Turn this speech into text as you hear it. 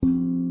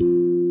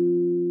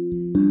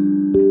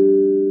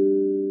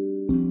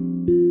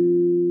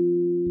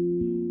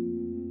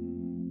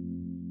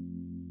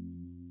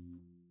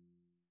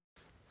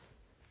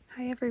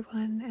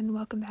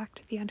back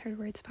to the Unheard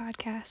Words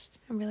podcast.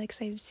 I'm really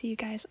excited to see you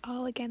guys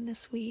all again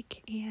this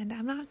week, and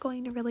I'm not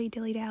going to really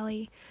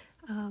dilly-dally.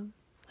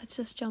 Let's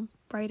just jump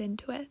right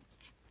into it.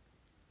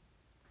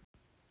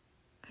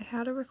 I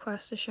had a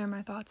request to share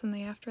my thoughts on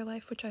the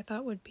afterlife, which I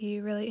thought would be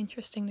really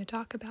interesting to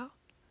talk about.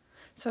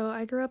 So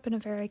I grew up in a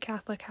very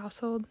Catholic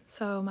household,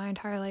 so my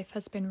entire life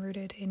has been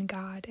rooted in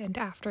God and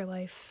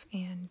afterlife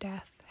and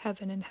death,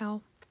 heaven and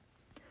hell.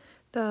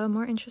 The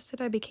more interested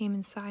I became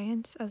in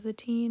science as a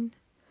teen,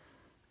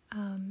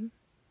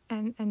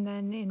 and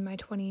then in my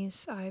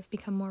 20s, I've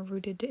become more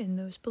rooted in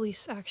those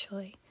beliefs,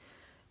 actually.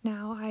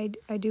 Now,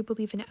 I do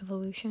believe in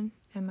evolution,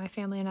 and my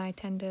family and I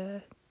tend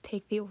to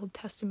take the Old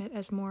Testament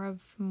as more of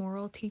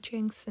moral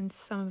teaching, since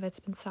some of it's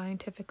been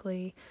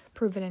scientifically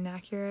proven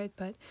inaccurate,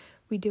 but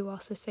we do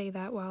also say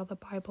that while the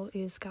Bible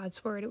is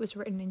God's word, it was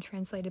written and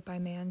translated by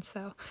man,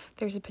 so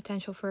there's a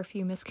potential for a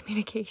few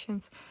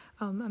miscommunications.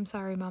 I'm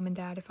sorry, Mom and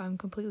Dad, if I'm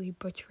completely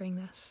butchering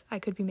this. I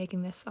could be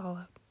making this all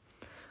up.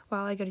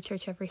 While I go to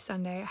church every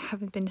Sunday, I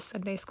haven't been to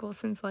Sunday school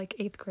since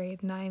 8th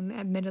grade, and I'm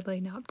admittedly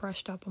not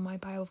brushed up on my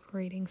Bible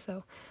reading,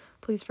 so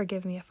please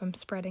forgive me if I'm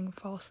spreading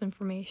false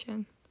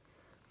information.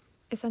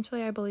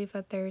 Essentially, I believe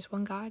that there's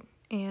one God,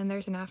 and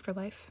there's an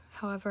afterlife.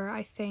 However,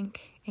 I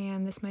think,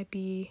 and this might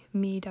be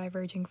me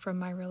diverging from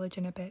my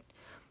religion a bit,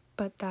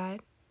 but that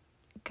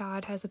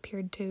God has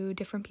appeared to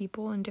different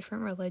people in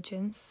different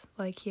religions,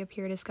 like he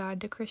appeared as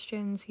God to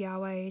Christians,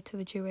 Yahweh to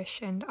the Jewish,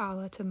 and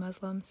Allah to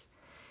Muslims.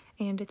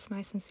 And it's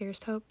my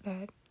sincerest hope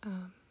that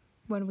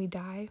when we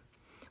die,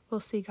 we'll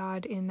see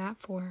God in that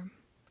form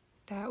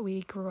that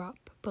we grew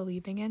up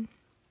believing in.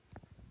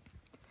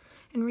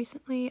 And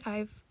recently,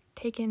 I've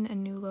taken a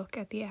new look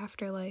at the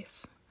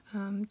afterlife.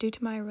 Due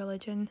to my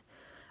religion,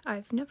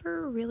 I've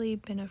never really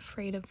been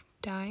afraid of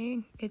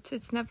dying.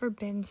 It's never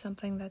been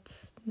something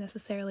that's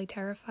necessarily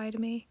terrified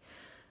me.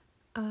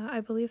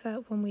 I believe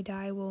that when we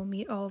die, we'll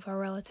meet all of our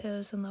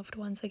relatives and loved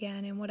ones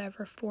again in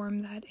whatever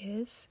form that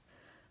is.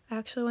 I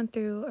actually went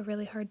through a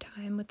really hard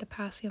time with the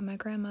passing of my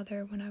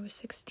grandmother when I was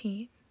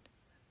 16.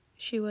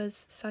 She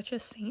was such a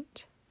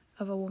saint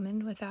of a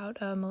woman without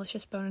a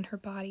malicious bone in her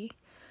body.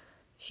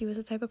 She was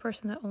the type of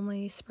person that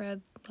only spread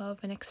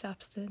love and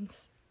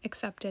acceptance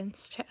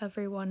to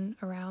everyone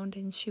around,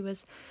 and she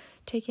was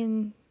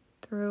taken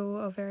through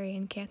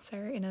ovarian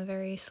cancer in a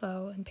very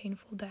slow and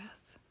painful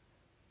death.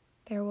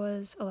 There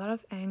was a lot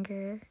of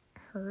anger,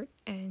 hurt,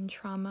 and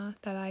trauma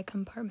that I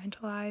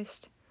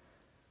compartmentalized.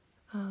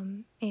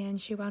 And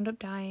she wound up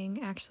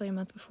dying actually a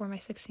month before my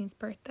 16th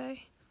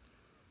birthday.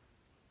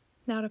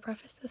 Now, to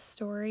preface this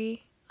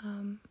story,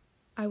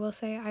 I will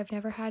say I've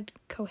never had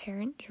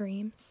coherent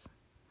dreams.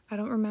 I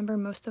don't remember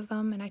most of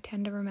them, and I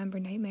tend to remember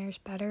nightmares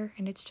better,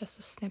 and it's just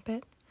a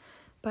snippet.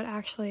 But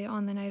actually,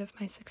 on the night of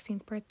my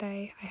 16th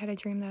birthday, I had a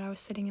dream that I was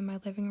sitting in my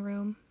living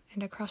room,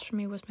 and across from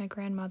me was my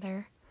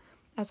grandmother,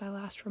 as I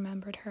last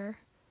remembered her,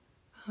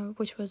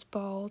 which was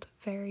bald,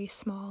 very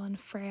small and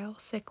frail,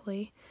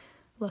 sickly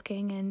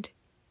looking, and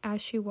as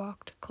she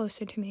walked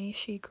closer to me,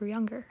 she grew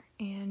younger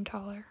and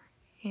taller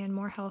and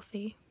more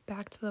healthy,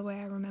 back to the way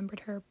I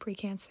remembered her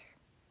pre-cancer.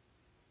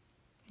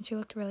 And she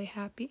looked really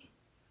happy.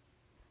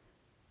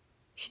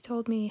 She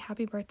told me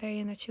happy birthday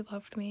and that she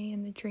loved me,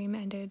 and the dream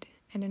ended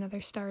and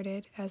another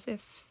started, as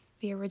if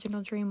the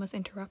original dream was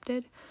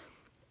interrupted,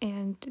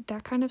 and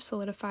that kind of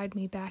solidified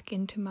me back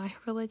into my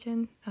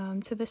religion.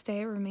 To this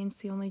day, it remains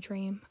the only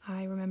dream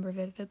I remember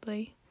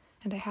vividly,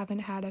 and I haven't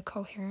had a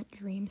coherent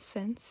dream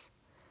since.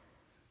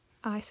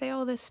 I say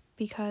all this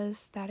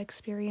because that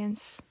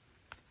experience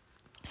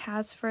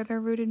has further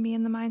rooted me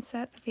in the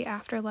mindset that the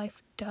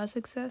afterlife does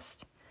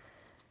exist,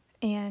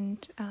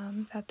 and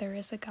that there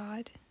is a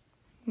God.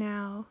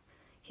 Now,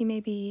 he may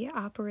be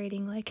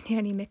operating like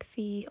Nanny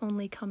McPhee,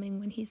 only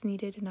coming when he's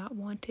needed and not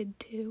wanted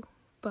to,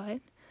 but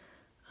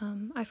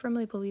I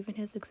firmly believe in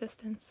his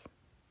existence.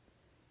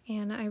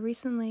 And I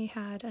recently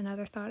had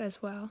another thought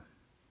as well.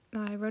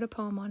 I wrote a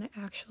poem on it,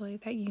 actually,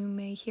 that you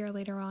may hear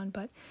later on,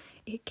 but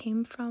it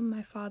came from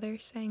my father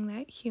saying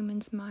that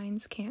humans'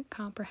 minds can't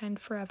comprehend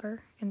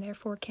forever, and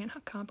therefore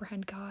can't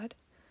comprehend God.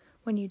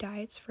 When you die,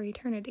 it's for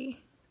eternity.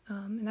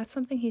 And that's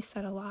something he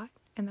said a lot,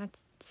 and that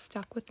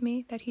stuck with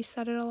me, that he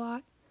said it a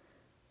lot.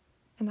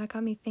 And that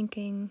got me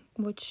thinking,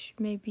 which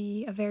may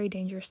be a very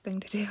dangerous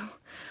thing to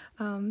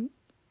do.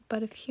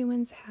 But if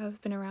humans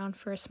have been around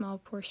for a small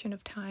portion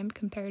of time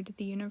compared to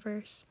the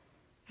universe,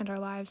 and our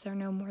lives are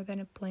no more than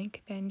a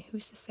blink, then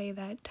who's to say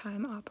that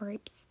time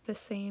operates the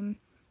same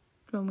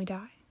when we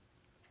die?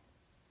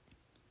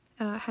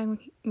 Hang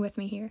with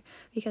me here,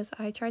 because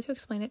I tried to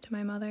explain it to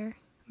my mother,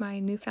 my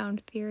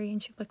newfound theory,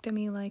 and she looked at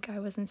me like I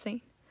was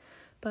insane.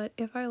 But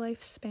if our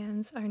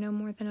lifespans are no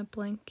more than a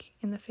blink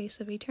in the face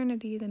of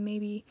eternity, then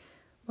maybe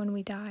when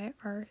we die,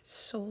 our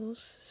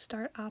souls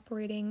start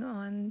operating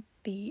on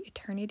the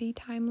eternity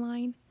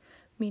timeline,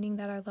 meaning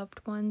that our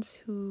loved ones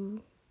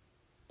who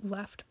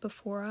left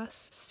before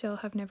us still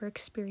have never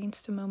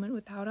experienced a moment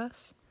without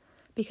us,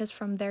 because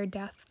from their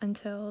death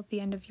until the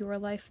end of your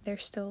life, they're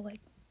still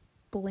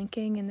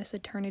blinking in this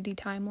eternity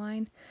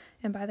timeline,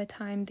 and by the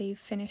time they've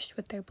finished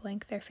with their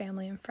blink, their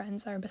family and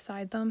friends are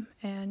beside them,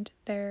 and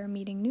they're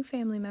meeting new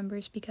family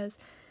members because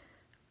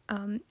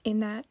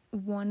in that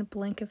one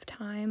blink of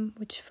time,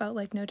 which felt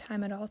like no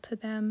time at all to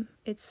them,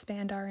 it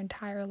spanned our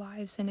entire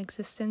lives and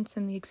existence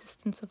and the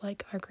existence of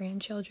like our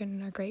grandchildren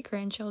and our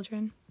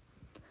great-grandchildren.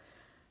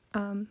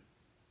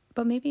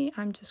 But maybe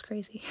I'm just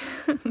crazy.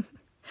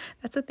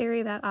 That's a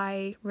theory that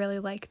I really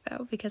like,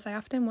 though, because I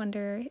often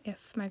wonder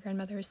if my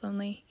grandmother is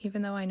lonely,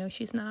 even though I know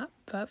she's not.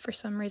 But for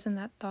some reason,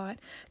 that thought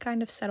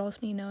kind of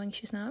settles me, knowing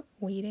she's not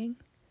waiting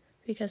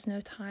because no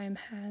time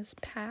has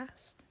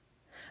passed.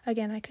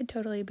 Again, I could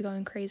totally be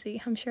going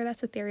crazy. I'm sure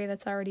that's a theory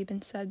that's already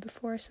been said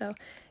before, so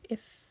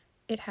if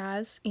it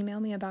has, email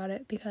me about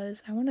it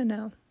because I want to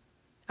know.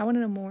 I want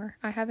to know more.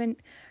 I haven't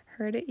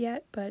heard it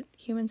yet, but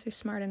humans are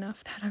smart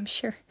enough that I'm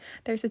sure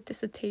there's a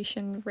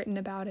dissertation written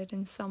about it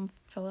in some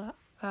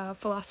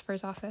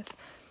philosopher's office.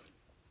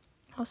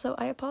 Also,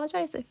 I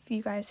apologize if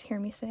you guys hear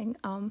me sing.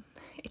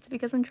 It's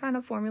because I'm trying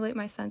to formulate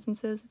my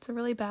sentences. It's a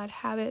really bad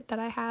habit that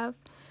I have.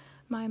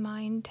 My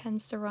mind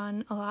tends to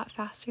run a lot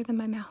faster than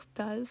my mouth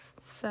does,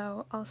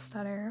 so I'll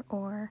stutter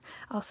or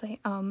I'll say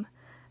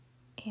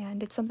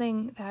and it's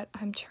something that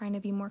I'm trying to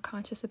be more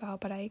conscious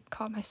about, but I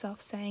caught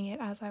myself saying it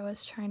as I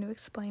was trying to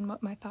explain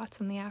what my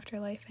thoughts on the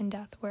afterlife and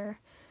death were.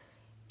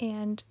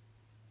 And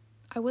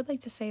I would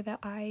like to say that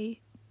I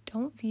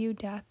don't view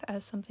death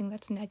as something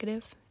that's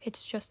negative.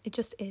 It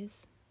just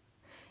is.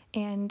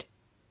 And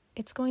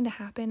it's going to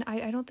happen.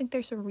 I don't think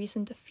there's a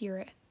reason to fear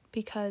it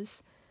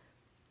because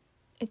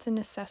it's a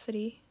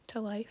necessity to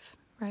life,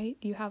 right?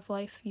 You have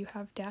life, you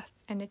have death,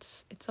 and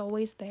it's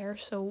always there.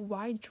 So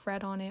why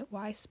dread on it?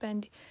 Why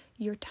spend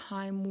your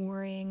time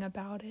worrying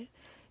about it?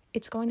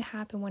 It's going to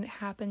happen when it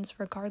happens,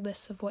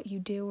 regardless of what you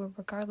do or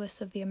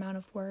regardless of the amount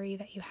of worry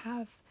that you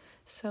have.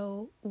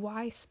 So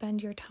why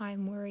spend your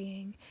time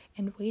worrying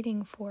and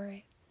waiting for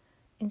it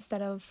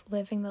instead of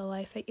living the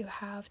life that you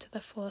have to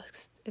the full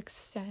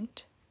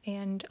extent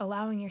and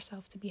allowing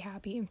yourself to be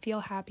happy and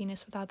feel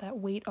happiness without that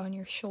weight on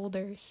your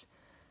shoulders?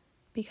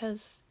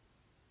 Because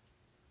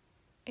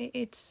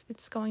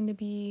it's going to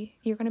be,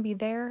 you're going to be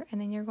there and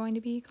then you're going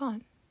to be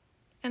gone.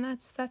 And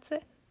that's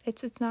it.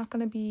 It's not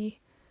going to be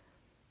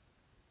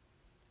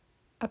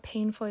a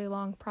painfully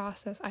long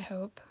process, I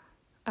hope.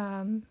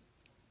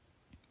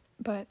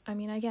 But I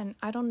mean, again,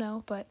 I don't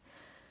know, but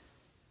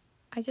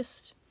I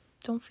just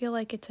don't feel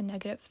like it's a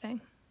negative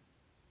thing.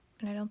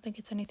 And I don't think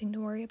it's anything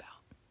to worry about.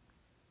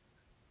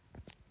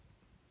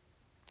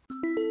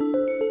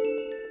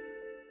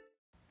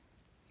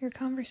 Your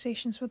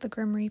conversations with the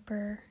Grim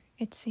Reaper,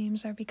 it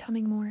seems, are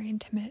becoming more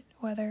intimate,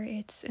 whether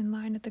it's in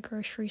line at the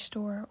grocery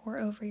store or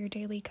over your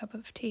daily cup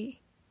of tea.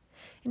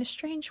 In a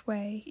strange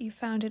way, you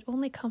found it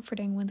only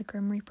comforting when the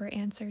Grim Reaper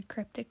answered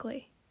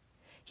cryptically.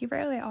 He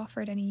rarely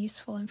offered any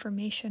useful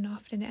information,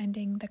 often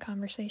ending the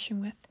conversation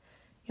with,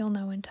 "You'll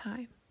know in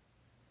time."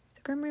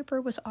 The Grim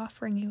Reaper was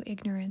offering you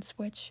ignorance,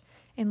 which,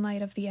 in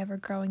light of the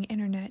ever-growing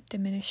internet,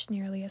 diminished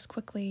nearly as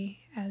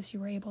quickly as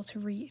you were able to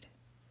read.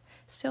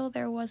 Still,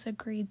 there was a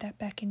greed that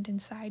beckoned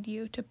inside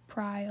you to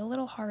pry a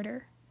little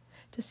harder,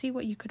 to see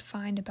what you could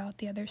find about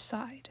the other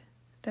side,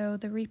 though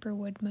the Reaper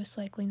would most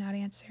likely not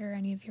answer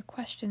any of your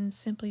questions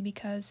simply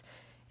because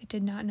it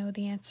did not know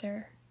the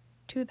answer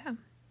to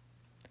them.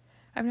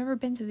 "I've never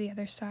been to the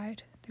other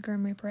side," the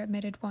Grim Reaper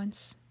admitted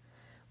once,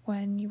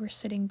 when you were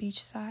sitting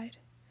beachside,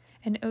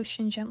 an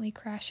ocean gently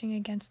crashing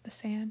against the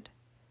sand.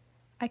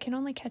 "I can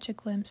only catch a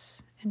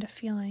glimpse and a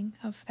feeling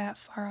of that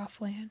far-off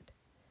land.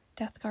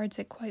 Death guards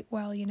it quite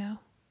well, you know.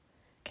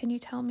 Can you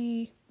tell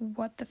me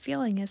what the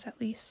feeling is, at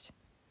least?"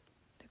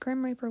 The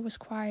Grim Reaper was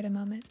quiet a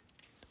moment.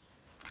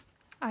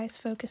 Eyes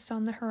focused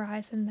on the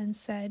horizon, then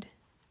said,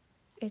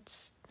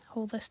 "It's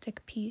holistic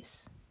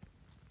peace."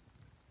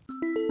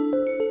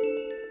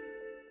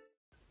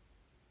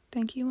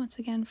 Thank you once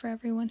again for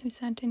everyone who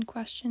sent in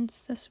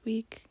questions this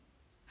week.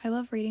 I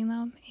love reading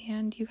them,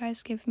 and you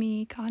guys give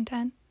me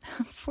content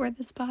for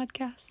this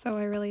podcast, so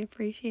I really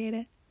appreciate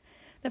it.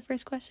 The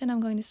first question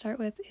I'm going to start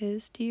with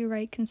is, do you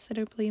write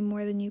considerably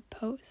more than you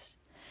post?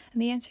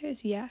 And the answer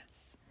is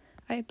yes.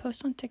 I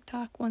post on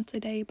TikTok once a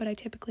day, but I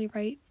typically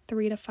write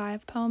 3 to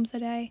 5 poems a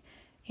day,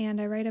 and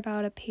I write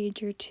about a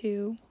page or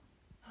two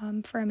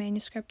for a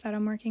manuscript that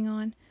I'm working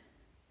on.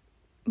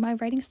 My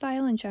writing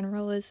style in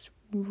general is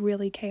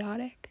really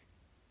chaotic.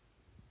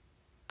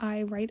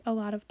 I write a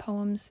lot of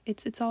poems.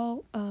 It's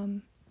all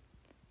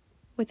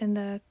within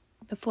the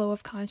flow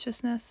of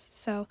consciousness,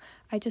 so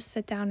I just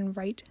sit down and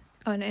write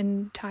an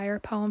entire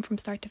poem from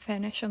start to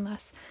finish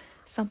unless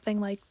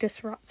something like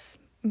disrupts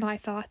my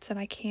thoughts and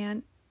I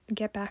can't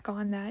get back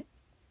on that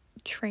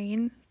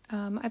train.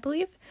 I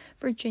believe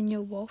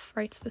Virginia Woolf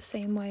writes the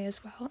same way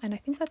as well, and I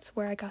think that's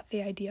where I got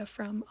the idea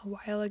from a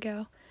while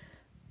ago.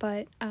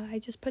 But I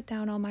just put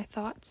down all my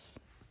thoughts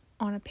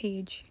on a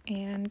page,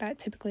 and that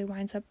typically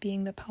winds up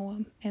being the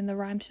poem, and the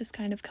rhymes just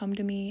kind of come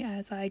to me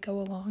as I go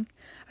along.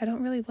 I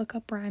don't really look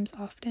up rhymes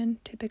often.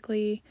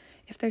 Typically,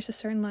 if there's a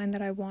certain line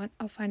that I want,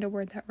 I'll find a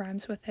word that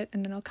rhymes with it,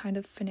 and then I'll kind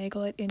of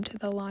finagle it into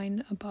the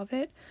line above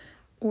it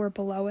or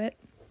below it.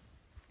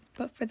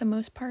 But for the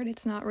most part,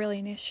 it's not really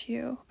an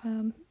issue.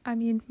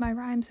 My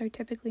rhymes are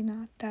typically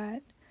not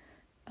that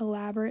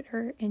elaborate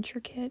or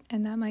intricate,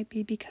 and that might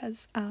be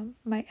because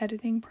my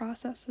editing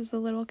process is a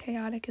little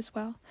chaotic as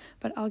well,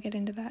 but I'll get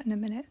into that in a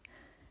minute.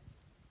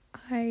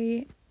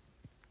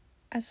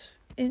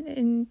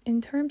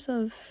 In terms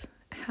of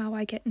how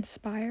I get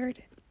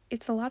inspired,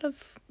 it's a lot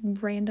of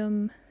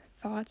random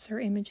thoughts or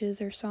images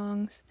or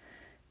songs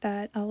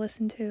that I'll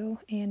listen to,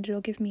 and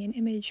it'll give me an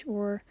image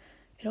or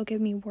it'll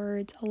give me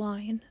words, a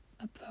line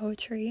of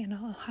poetry, and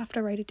I'll have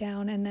to write it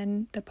down, and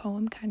then the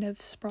poem kind of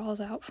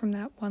sprawls out from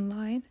that one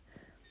line.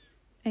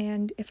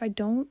 And if I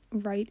don't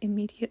write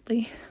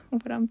immediately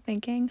what I'm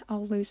thinking,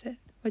 I'll lose it,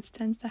 which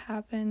tends to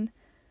happen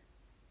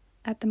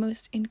at the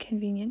most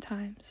inconvenient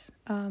times.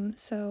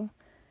 So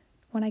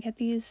when I get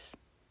these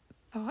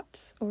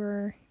thoughts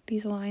or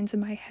these lines in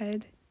my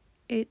head,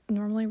 it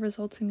normally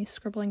results in me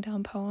scribbling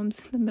down poems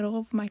in the middle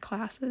of my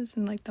classes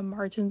and like the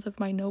margins of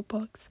my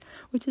notebooks,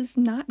 which is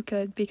not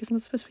good because I'm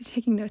supposed to be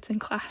taking notes in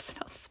class and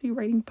I'll just be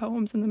writing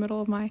poems in the middle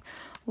of my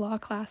law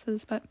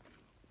classes. But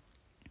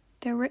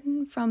they're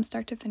written from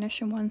start to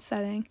finish in one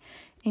setting,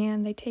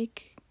 and they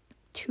take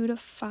 2 to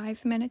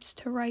 5 minutes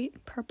to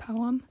write per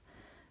poem.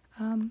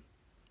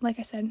 Like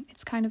I said,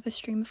 it's kind of the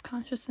stream of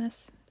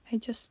consciousness. I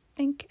just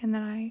think and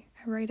then I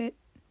write it,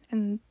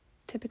 and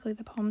typically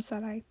the poems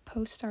that I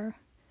post are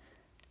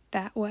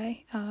that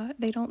way.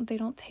 They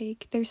don't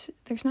take, there's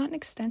not an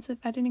extensive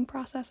editing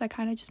process. I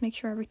kind of just make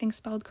sure everything's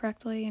spelled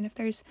correctly, and if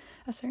there's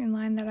a certain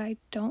line that I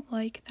don't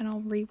like, then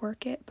I'll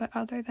rework it. But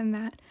other than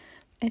that,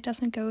 it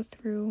doesn't go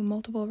through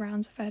multiple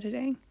rounds of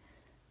editing.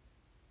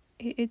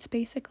 It's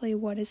basically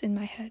what is in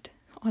my head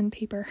on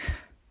paper,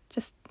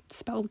 just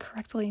spelled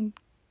correctly and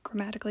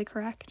grammatically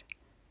correct.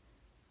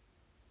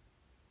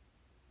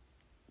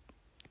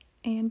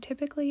 And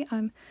typically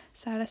I'm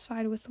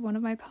satisfied with one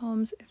of my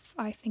poems if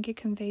I think it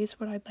conveys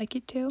what I'd like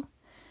it to.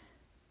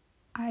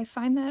 I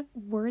find that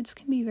words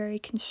can be very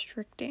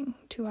constricting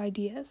to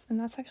ideas, and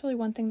that's actually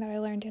one thing that I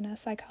learned in a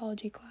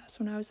psychology class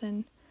when I was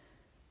in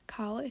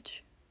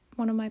college.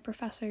 One of my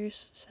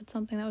professors said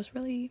something that was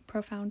really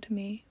profound to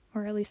me,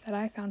 or at least that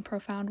I found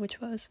profound,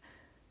 which was,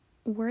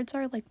 words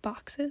are like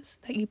boxes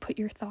that you put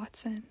your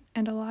thoughts in,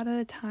 and a lot of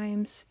the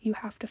times you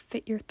have to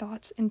fit your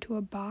thoughts into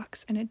a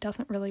box and it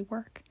doesn't really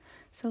work.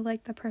 So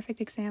like the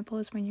perfect example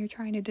is when you're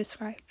trying to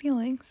describe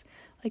feelings.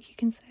 Like you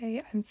can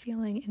say I'm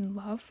feeling in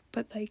love,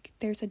 but like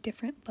there's a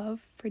different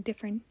love for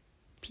different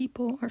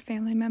people or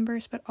family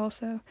members, but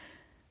also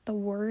the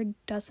word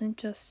doesn't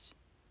just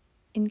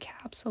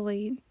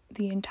encapsulate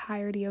the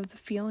entirety of the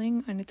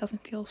feeling, and it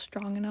doesn't feel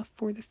strong enough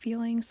for the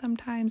feeling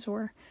sometimes,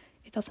 or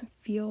it doesn't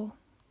feel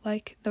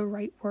like the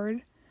right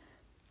word.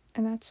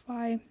 And that's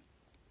why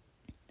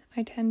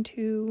I tend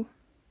to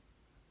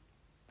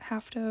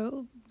have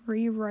to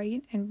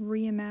rewrite and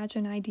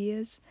reimagine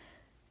ideas,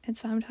 and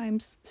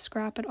sometimes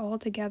scrap it all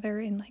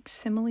together in like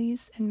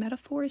similes and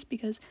metaphors,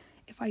 because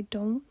if I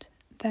don't,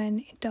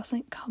 then it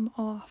doesn't come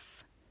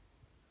off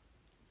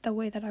the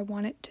way that I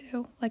want it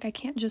to. Like I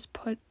can't just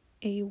put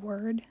a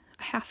word.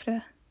 I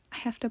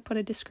have to put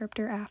a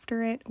descriptor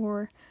after it,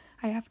 or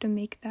I have to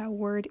make that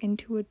word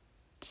into a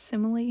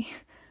simile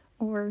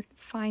or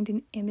find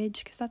an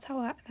image, because that's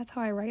how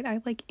I write.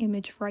 I like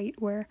image write,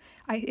 where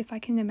if I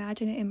can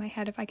imagine it in my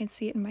head, if I can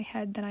see it in my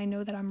head, then I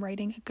know that I'm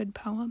writing a good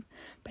poem.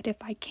 But if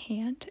I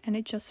can't, and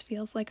it just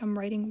feels like I'm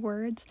writing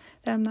words,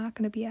 then I'm not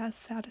going to be as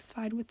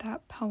satisfied with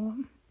that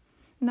poem.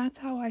 And that's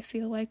how I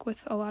feel like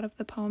with a lot of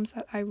the poems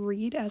that I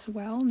read as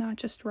well, not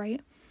just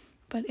write.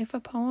 But if a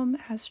poem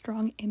has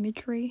strong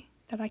imagery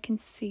that I can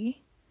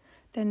see,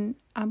 then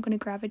I'm going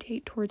to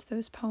gravitate towards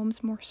those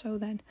poems more so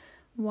than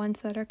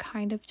ones that are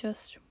kind of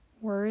just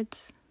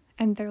words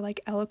and they're like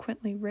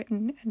eloquently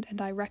written,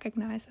 and I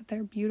recognize that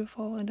they're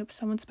beautiful, and if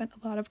someone spent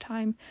a lot of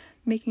time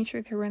making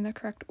sure they were in the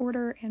correct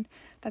order and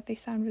that they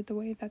sounded the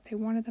way that they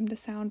wanted them to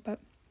sound. But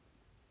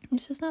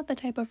it's just not the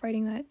type of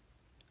writing that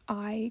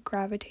I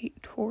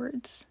gravitate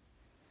towards.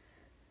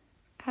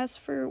 As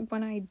for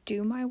when I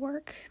do my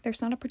work,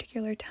 there's not a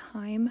particular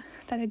time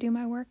that I do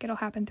my work. It'll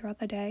happen throughout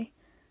the day.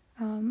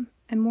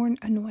 And more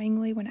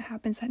annoyingly, when it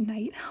happens at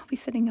night, I'll be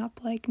sitting up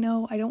like,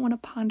 no, I don't want to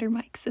ponder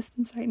my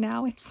existence right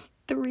now. It's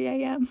 3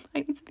 a.m. I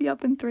need to be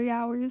up in 3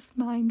 hours.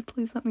 Mind,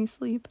 please let me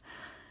sleep.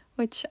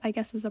 Which I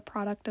guess is a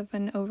product of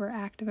an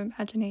overactive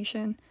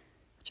imagination,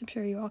 which I'm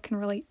sure you all can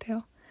relate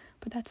to.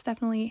 But that's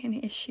definitely an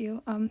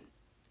issue.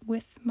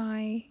 With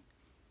my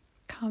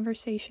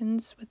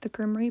conversations with the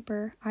Grim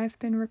Reaper, I've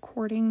been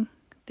recording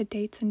the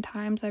dates and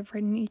times I've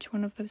written each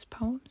one of those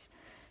poems,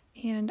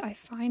 and I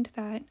find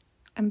that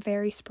I'm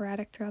very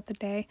sporadic throughout the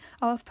day.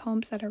 I'll have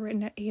poems that are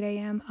written at 8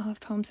 a.m. I'll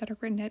have poems that are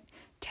written at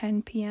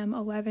 10 p.m.,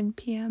 11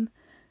 p.m.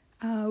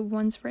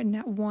 One's written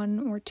at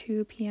 1 or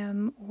 2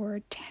 p.m.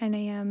 or 10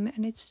 a.m.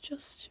 and it's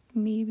just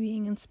me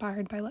being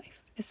inspired by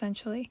life,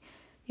 essentially.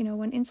 You know,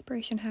 when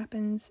inspiration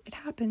happens, it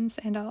happens,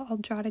 and I'll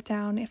jot it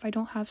down. If I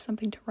don't have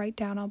something to write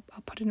down, I'll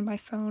put it in my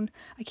phone.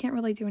 I can't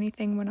really do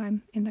anything when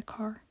I'm in the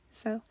car,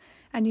 so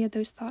any of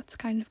those thoughts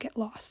kind of get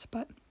lost.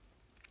 But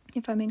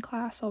if I'm in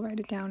class, I'll write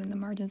it down in the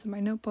margins of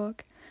my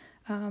notebook.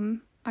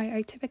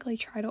 I typically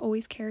try to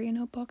always carry a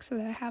notebook so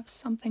that I have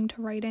something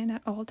to write in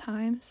at all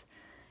times,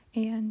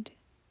 and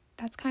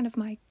that's kind of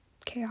my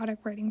chaotic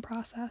writing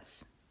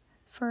process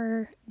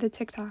for the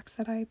TikToks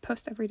that I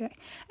post every day.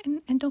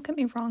 And don't get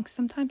me wrong,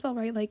 sometimes I'll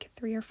write like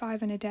 3 or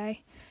 5 in a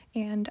day,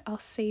 and I'll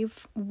say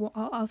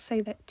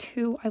that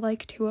I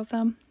like 2 of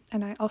them,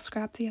 and I'll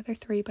scrap the other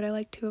 3, but I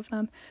like 2 of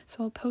them.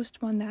 So I'll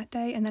post one that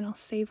day, and then I'll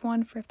save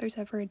one for if there's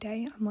ever a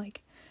day I'm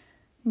like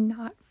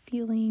not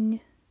feeling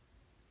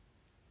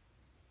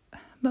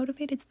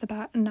motivated's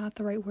not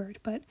the right word,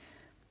 but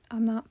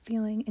I'm not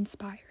feeling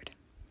inspired.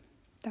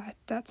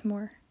 That's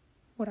more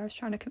what I was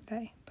trying to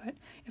convey. But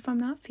if I'm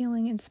not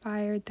feeling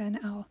inspired, then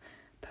I'll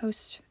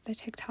post the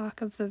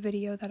TikTok of the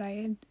video that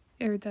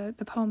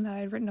the poem that I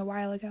had written a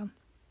while ago,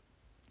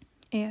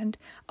 and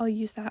I'll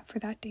use that for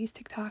that day's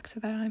TikTok so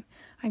that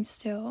I'm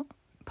still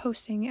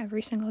posting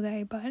every single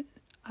day, but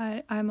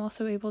I'm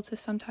also able to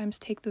sometimes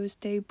take those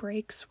day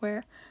breaks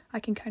where I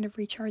can kind of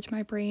recharge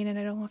my brain and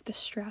I don't have to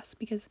stress,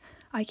 because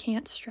I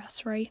can't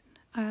stress, right?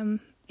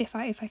 If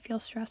I feel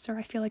stressed or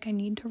I feel like I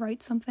need to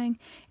write something,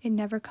 it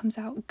never comes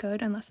out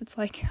good unless it's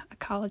like a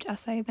college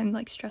essay. Then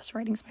like stress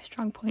writing is my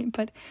strong point.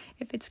 But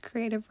if it's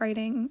creative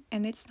writing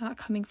and it's not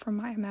coming from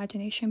my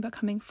imagination but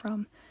coming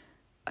from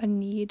a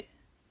need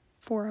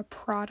for a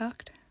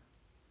product,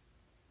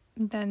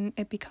 then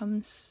it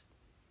becomes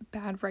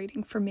bad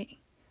writing for me.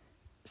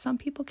 Some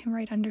people can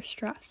write under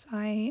stress.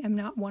 I am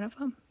not one of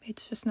them.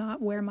 It's just not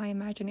where my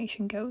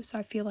imagination goes.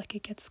 I feel like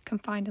it gets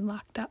confined and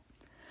locked up.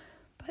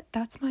 But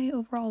that's my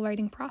overall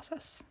writing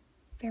process.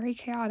 Very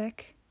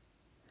chaotic.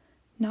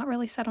 Not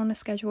really set on a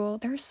schedule.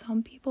 There are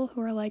some people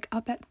who are like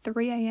up at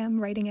 3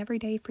 a.m. writing every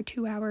day for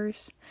 2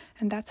 hours,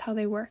 and that's how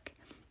they work.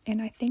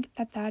 And I think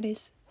that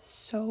is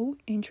so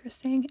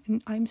interesting,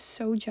 and I'm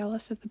so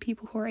jealous of the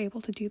people who are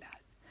able to do that,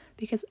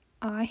 because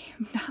I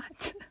am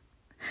not.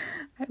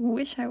 I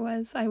wish I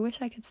was. I wish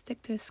I could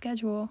stick to a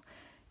schedule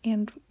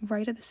and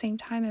write at the same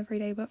time every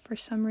day, but for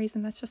some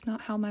reason that's just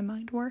not how my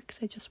mind works.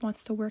 It just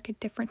wants to work at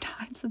different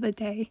times of the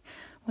day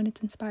when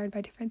it's inspired by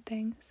different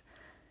things.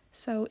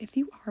 So if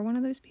you are one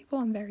of those people,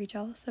 I'm very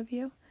jealous of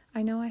you.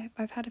 I know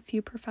I've had a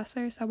few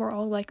professors that were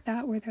all like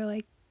that, where they're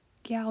like,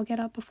 yeah, I'll get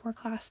up before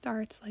class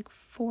starts, like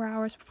 4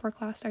 hours before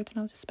class starts,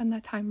 and I'll just spend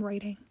that time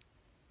writing.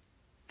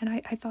 And I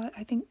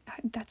think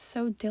that's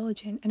so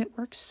diligent, and it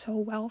works so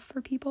well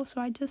for people. So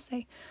I just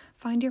say,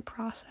 find your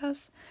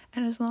process,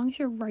 and as long as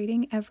you're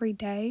writing every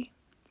day,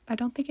 I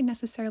don't think it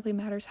necessarily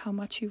matters how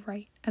much you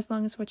write, as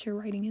long as what you're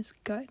writing is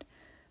good.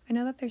 I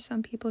know that there's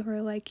some people who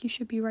are like, you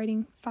should be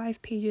writing 5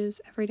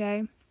 pages every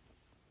day,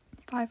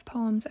 5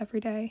 poems every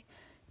day.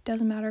 It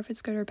doesn't matter if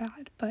it's good or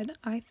bad, but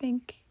I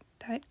think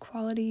that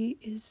quality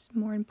is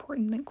more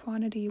important than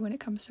quantity when it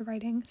comes to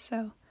writing.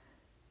 So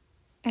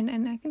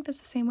And I think that's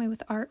the same way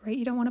with art, right?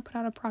 You don't want to put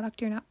out a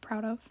product you're not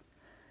proud of.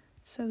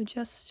 So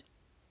just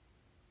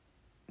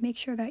make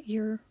sure that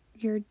you're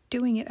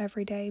doing it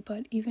every day,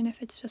 but even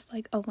if it's just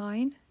like a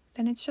line,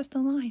 then it's just a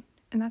line,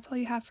 and that's all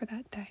you have for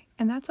that day.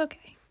 And that's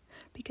okay,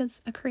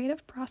 because a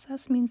creative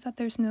process means that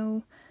there's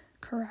no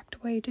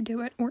correct way to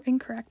do it or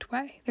incorrect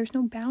way. There's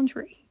no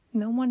boundary.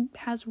 No one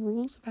has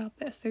rules about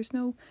this. There's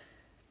no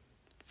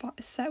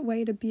set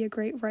way to be a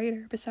great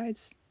writer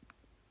besides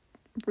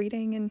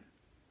reading and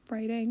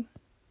writing.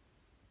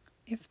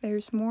 If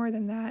there's more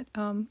than that,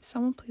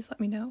 someone please let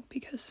me know,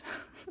 because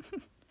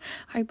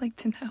I'd like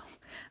to know.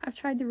 I've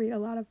tried to read a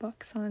lot of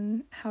books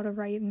on how to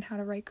write and how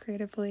to write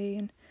creatively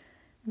and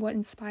what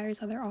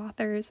inspires other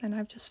authors, and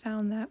I've just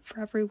found that for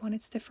everyone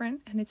it's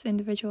different and it's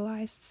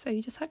individualized. So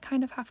you just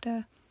kind of have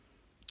to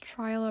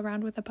trial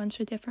around with a bunch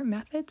of different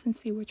methods and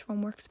see which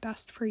one works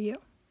best for you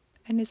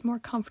and is more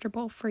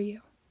comfortable for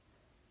you.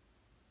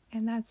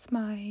 And that's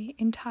my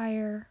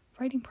entire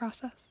writing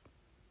process.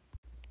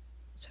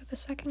 So the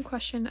second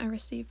question I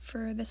received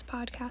for this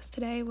podcast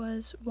today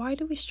was, why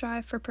do we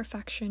strive for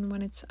perfection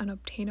when it's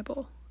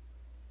unobtainable?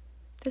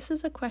 This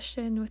is a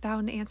question without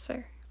an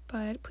answer,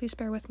 but please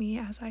bear with me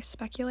as I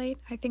speculate.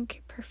 I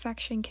think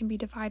perfection can be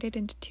divided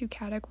into 2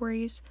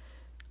 categories.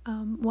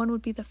 One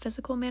would be the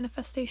physical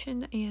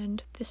manifestation,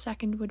 and the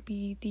second would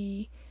be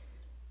the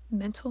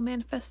mental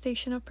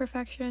manifestation of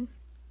perfection.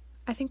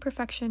 I think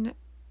perfection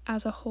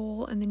as a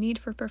whole, and the need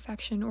for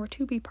perfection or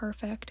to be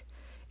perfect,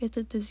 is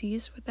a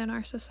disease within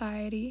our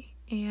society,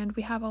 and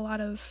we have a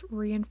lot of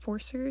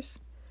reinforcers,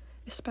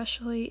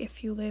 especially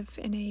if you live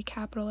in a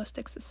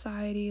capitalistic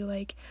society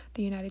like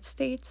the United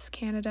States,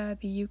 Canada,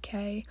 the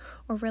UK,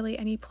 or really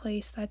any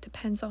place that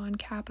depends on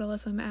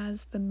capitalism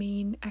as the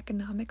main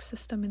economic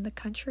system in the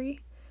country.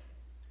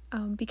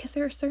 because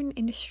there are certain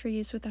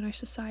industries within our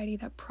society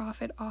that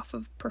profit off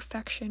of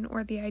perfection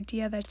or the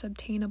idea that it's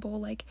obtainable,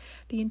 like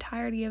the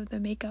entirety of the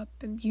makeup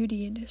and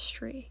beauty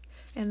industry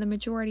and the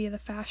majority of the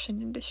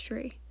fashion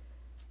industry.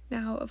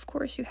 Now, of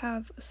course, you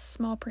have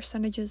small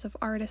percentages of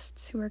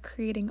artists who are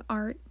creating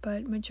art,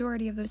 but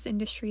majority of those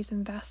industries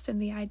invest in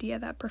the idea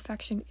that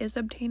perfection is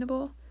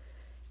obtainable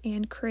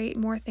and create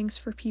more things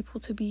for people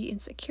to be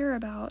insecure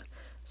about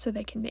so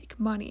they can make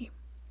money.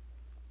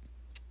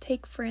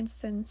 Take, for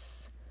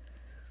instance,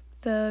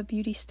 the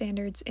beauty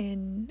standards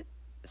in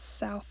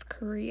South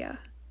Korea,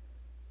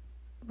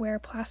 where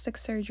plastic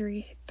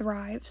surgery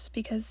thrives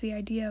because the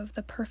idea of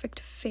the perfect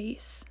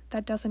face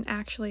that doesn't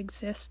actually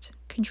exist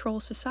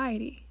controls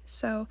society.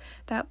 So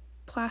that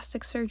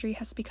plastic surgery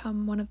has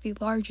become one of the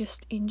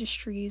largest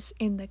industries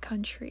in the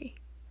country.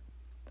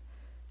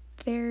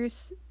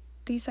 There's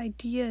these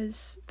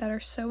ideas that are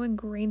so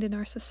ingrained in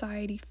our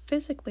society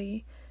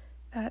physically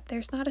that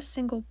there's not a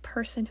single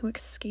person who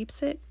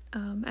escapes it,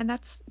 and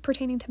that's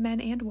pertaining to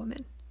men and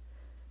women.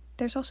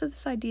 There's also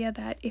this idea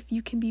that if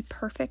you can be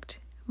perfect,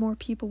 more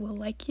people will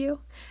like you.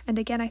 And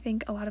again, I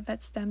think a lot of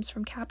that stems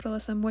from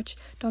capitalism, which,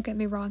 don't get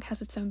me wrong,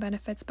 has its own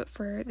benefits, but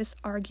for this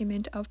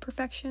argument of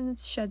perfection, it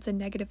sheds a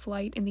negative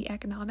light in the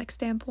economic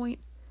standpoint.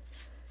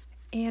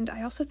 And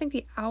I also think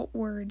the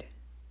outward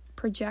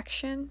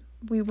projection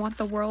we want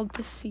the world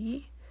to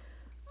see,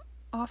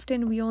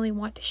 often we only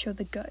want to show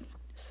the good.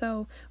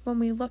 So when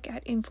we look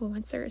at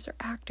influencers or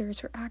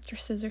actors or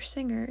actresses or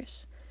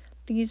singers,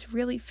 these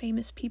really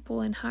famous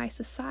people in high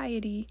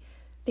society,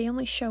 they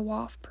only show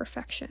off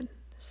perfection.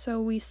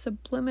 So we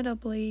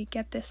subliminally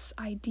get this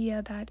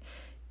idea that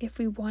if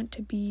we want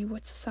to be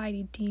what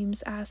society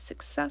deems as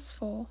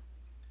successful,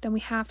 then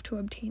we have to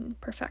obtain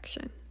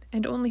perfection.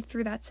 And only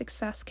through that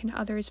success can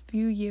others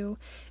view you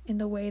in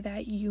the way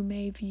that you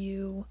may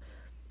view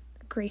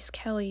Grace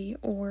Kelly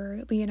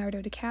or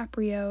Leonardo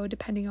DiCaprio,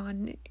 depending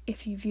on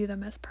if you view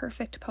them as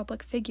perfect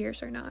public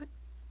figures or not.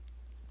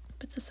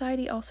 But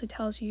society also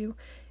tells you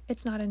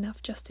it's not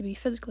enough just to be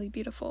physically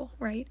beautiful,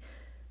 right?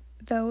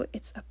 Though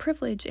it's a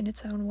privilege in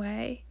its own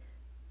way,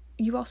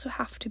 you also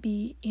have to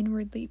be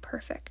inwardly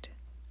perfect.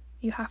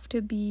 You have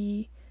to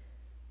be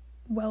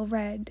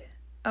well-read,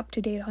 up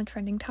to date on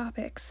trending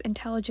topics,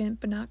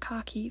 intelligent but not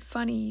cocky,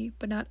 funny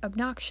but not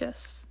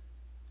obnoxious,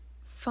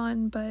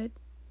 fun but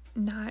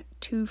not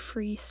too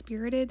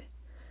free-spirited.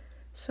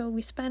 So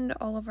we spend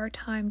all of our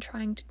time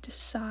trying to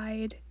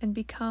decide and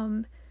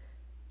become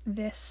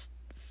this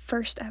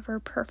first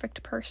ever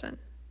perfect person,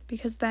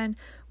 because then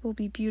we'll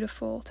be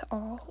beautiful to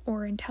all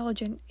or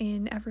intelligent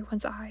in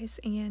everyone's eyes.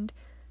 And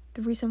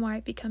the reason why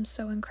it becomes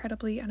so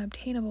incredibly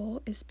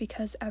unobtainable is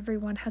because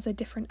everyone has a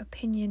different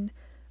opinion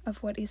of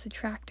what is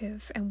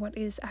attractive and what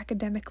is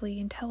academically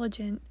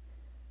intelligent.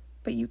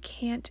 But you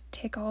can't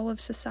tick all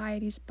of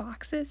society's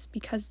boxes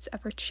because it's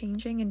ever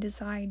changing and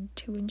designed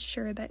to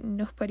ensure that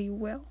nobody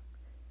will.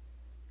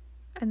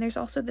 And there's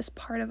also this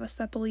part of us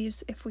that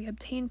believes if we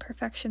obtain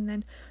perfection,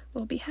 then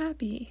we'll be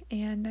happy,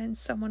 and then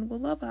someone will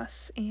love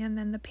us, and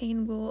then the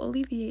pain will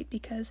alleviate,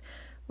 because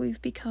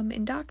we've become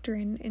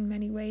indoctrinated in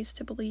many ways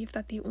to believe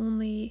that the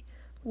only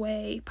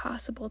way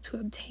possible to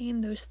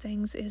obtain those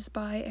things is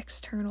by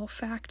external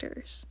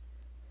factors.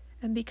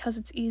 And because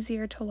it's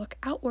easier to look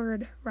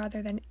outward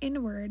rather than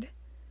inward,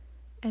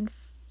 and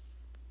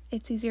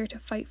it's easier to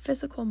fight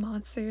physical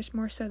monsters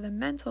more so than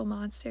mental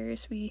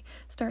monsters, we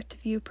start to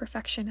view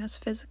perfection as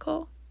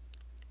physical.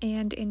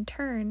 And in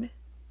turn,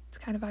 it's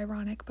kind of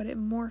ironic, but it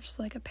morphs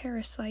like a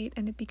parasite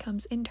and it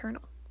becomes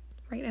internal,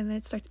 right? And then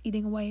it starts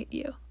eating away at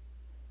you.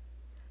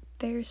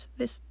 There's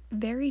this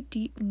very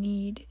deep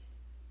need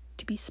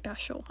to be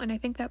special, and I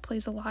think that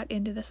plays a lot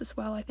into this as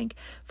well. I think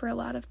for a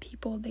lot of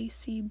people, they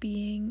see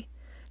being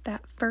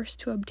that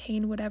first to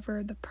obtain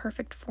whatever the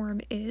perfect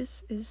form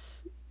is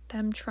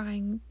them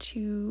trying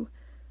to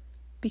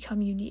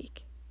become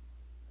unique,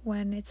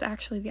 when it's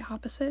actually the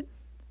opposite.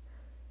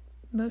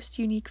 Most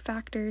unique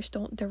factors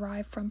don't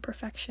derive from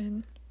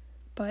perfection,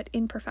 but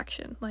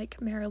imperfection,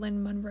 like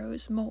Marilyn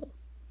Monroe's mole.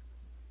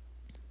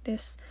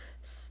 This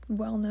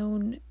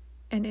well-known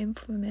and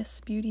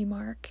infamous beauty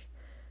mark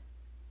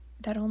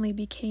that only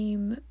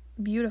became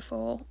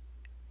beautiful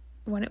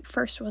when it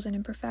first was an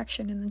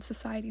imperfection, and then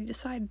society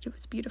decided it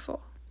was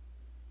beautiful.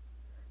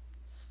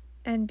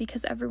 And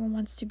because everyone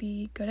wants to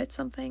be good at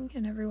something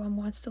and everyone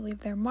wants to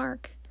leave their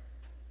mark,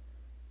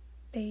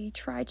 they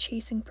try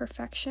chasing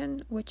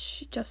perfection,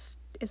 which just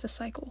is a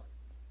cycle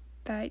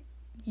that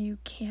you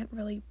can't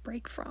really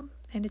break from,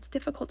 and it's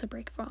difficult to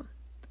break from.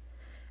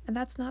 And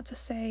that's not to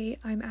say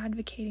I'm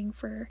advocating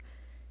for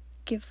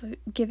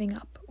giving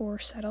up or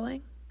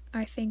settling.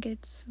 I think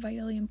it's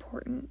vitally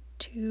important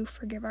to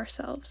forgive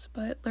ourselves,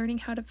 but learning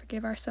how to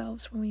forgive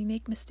ourselves when we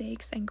make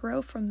mistakes and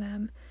grow from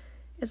them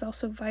is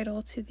also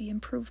vital to the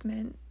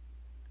improvement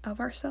of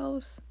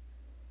ourselves.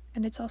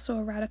 And it's also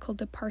a radical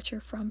departure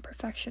from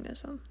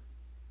perfectionism,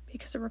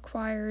 because it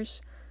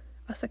requires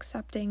us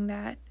accepting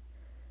that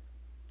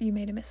you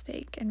made a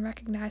mistake and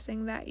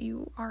recognizing that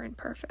you aren't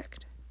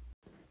perfect.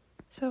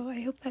 So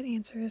I hope that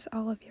answers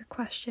all of your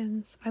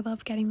questions. I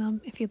love getting them.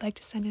 If you'd like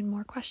to send in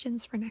more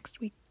questions for next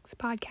week's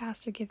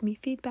podcast or give me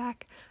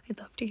feedback, I'd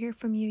love to hear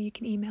from you. You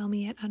can email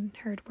me at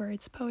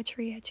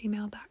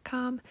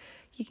unheardwordspoetry@gmail.com.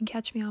 You can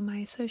catch me on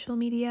my social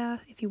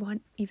media if you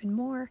want even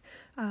more.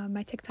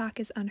 My TikTok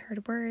is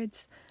Unheard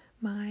Words.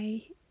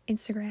 My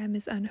Instagram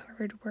is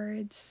Unheard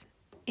Words.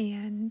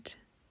 And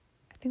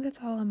I think that's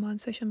all I'm on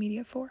social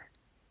media for.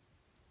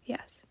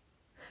 Yes,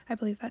 I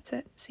believe that's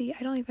it. See,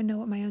 I don't even know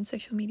what my own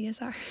social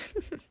medias are.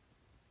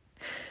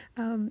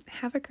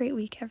 Have a great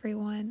week,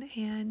 everyone,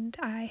 and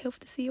I hope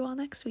to see you all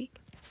next week.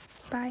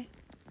 Bye.